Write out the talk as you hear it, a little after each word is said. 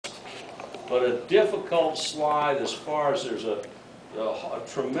but a difficult slide as far as there's a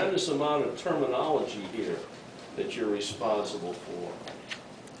tremendous amount of terminology here that you're responsible for.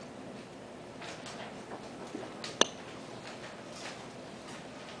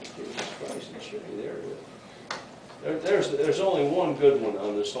 Jesus Christ, and show you there it is. There's only one good one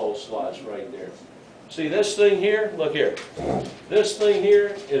on this whole slide, it's right there. See this thing here? Look here. This thing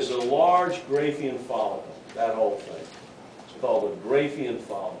here is a large Graafian follicle, that whole thing. It's called a Graafian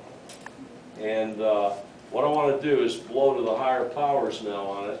follicle. And what I want to do is blow to the higher powers now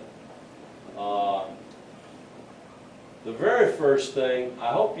on it. The very first thing,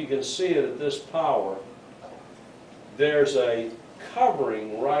 I hope you can see it at this power, there's a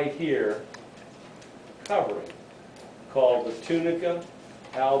covering right here, called the tunica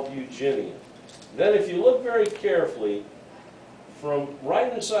albuginea. Then if you look very carefully, from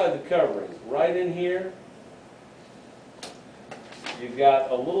right inside the covering, right in here, you've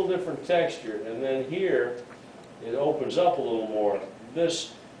got a little different texture, and then here it opens up a little more.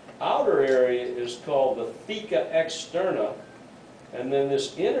 This outer area is called the theca externa, and then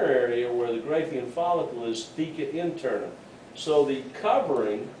this inner area where the Graafian follicle is theca interna. So the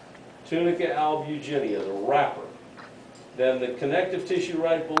covering, tunica albuginea, the wrapper, then the connective tissue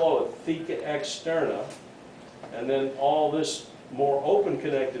right below it, theca externa, and then all this more open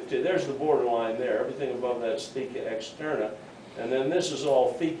connective tissue, there's the borderline there, everything above that's theca externa, and then this is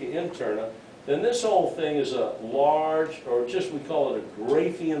all theca interna. Then this whole thing is a large, or just we call it a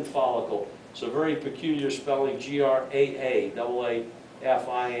Graafian follicle. It's a very peculiar spelling, G-R-A-A-A-F-I-A-N,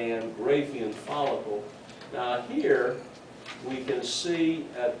 Graafian follicle. Now here, we can see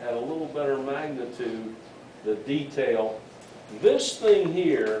at a little better magnitude the detail. This thing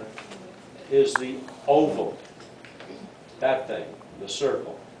here is the ovum, that thing, the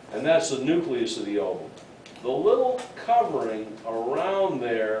circle, and that's the nucleus of the ovum. The little covering around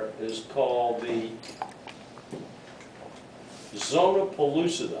there is called the zona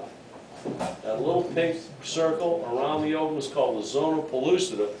pellucida. That little pink circle around the ovum is called the zona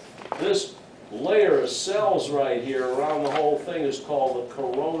pellucida. This layer of cells right here around the whole thing is called the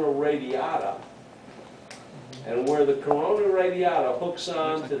corona radiata. And where the corona radiata hooks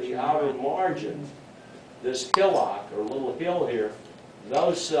on to the outer margin, this hillock, or little hill here,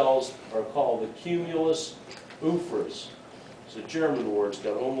 those cells are called the cumulus oophrus. It's a German word. It's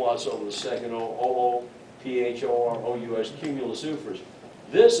got umlauts over the second O, O-O-P-H-O-R-O-U-S, cumulus oophrus.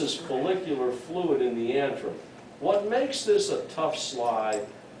 This is follicular fluid in the antrum. What makes this a tough slide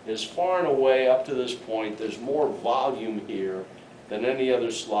is far and away up to this point, there's more volume here than any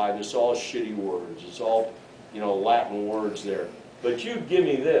other slide. It's all shitty words. It's all, Latin words there. But you give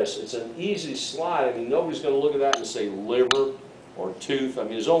me this. It's an easy slide. I mean, nobody's going to look at that and say liver or tooth. I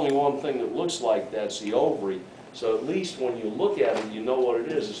mean, there's only one thing that looks like that. It's the ovary. So at least when you look at it, you know what it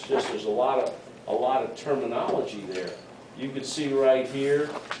is. It's just there's a lot of terminology there. You can see right here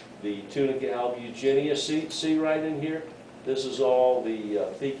the tunica albuginea. See right in here? This is all the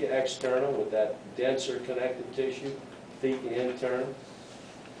theca externa with that denser connective tissue, theca interna.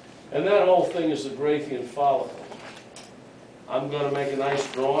 And that whole thing is the Graafian follicle. I'm going to make a nice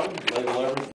drawing, label everything.